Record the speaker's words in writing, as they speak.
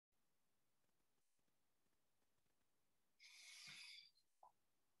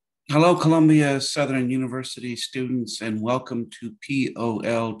Hello, Columbia Southern University students, and welcome to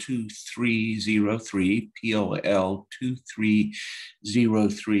POL 2303. POL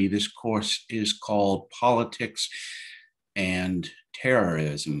 2303. This course is called Politics and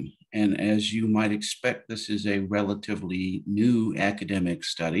Terrorism. And as you might expect, this is a relatively new academic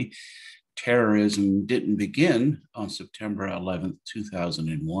study. Terrorism didn't begin on September 11th,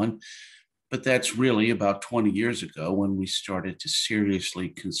 2001. But that's really about 20 years ago when we started to seriously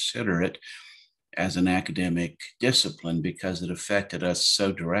consider it as an academic discipline because it affected us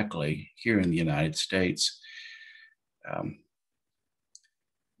so directly here in the United States. Um,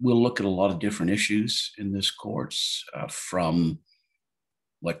 we'll look at a lot of different issues in this course, from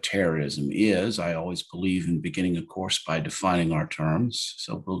what terrorism is. I always believe in beginning a course by defining our terms.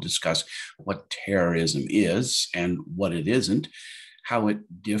 So we'll discuss what terrorism is and what it isn't, how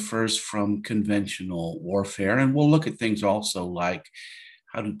it differs from conventional warfare. And we'll look at things also like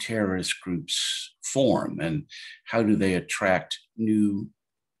how do terrorist groups form and how do they attract new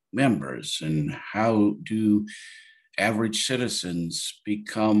members and how do average citizens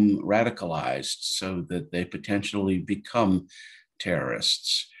become radicalized so that they potentially become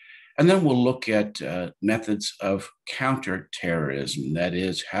terrorists. And then we'll look at methods of counterterrorism. That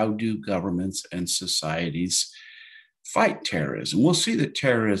is, how do governments and societies fight terrorism? We'll see that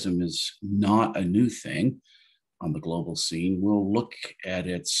terrorism is not a new thing on the global scene. We'll look at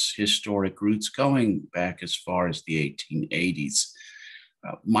its historic roots going back as far as the 1880s.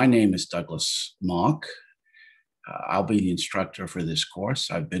 My name is Douglas Mock. I'll be the instructor for this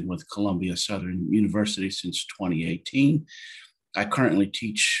course. I've been with Columbia Southern University since 2018. I currently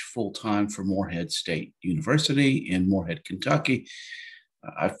teach full-time for Morehead State University in Morehead, Kentucky.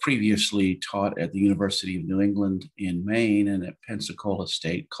 I've previously taught at the University of New England in Maine and at Pensacola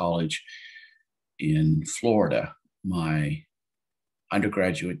State College in Florida. My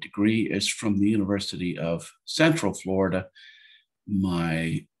undergraduate degree is from the University of Central Florida.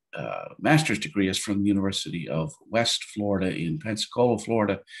 My master's degree is from the University of West Florida in Pensacola,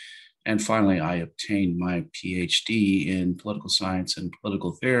 Florida. And finally, I obtained my PhD in political science and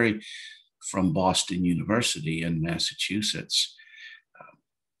political theory from Boston University in Massachusetts.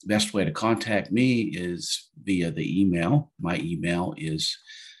 Best way to contact me is via the email. My email is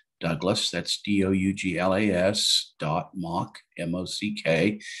Douglas, that's Douglas .mock,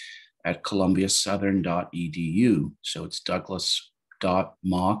 M-O-C-K, at columbiasouthern.edu. So it's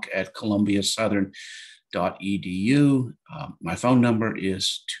Douglas.mock at columbiasouthern.edu. My phone number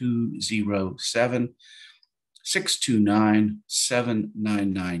is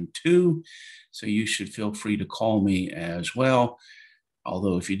 207-629-7992. So you should feel free to call me as well.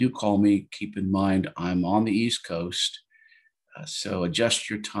 Although if you do call me, keep in mind I'm on the East Coast, so adjust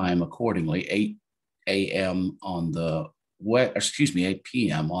your time accordingly. 8 a.m. on the 8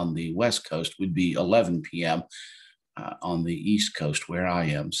 p.m. on the West Coast would be 11 p.m. On the East Coast where I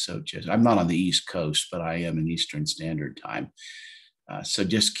am. So I'm not on the East Coast, but I am in Eastern Standard Time. So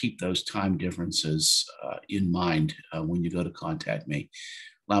just keep those time differences in mind when you go to contact me.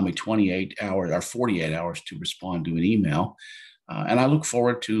 Allow me 28 hours or 48 hours to respond to an email. And I look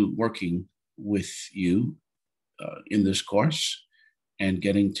forward to working with you in this course and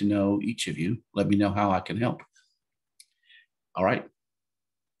getting to know each of you. Let me know how I can help. All right.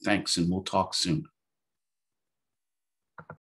 Thanks, and we'll talk soon.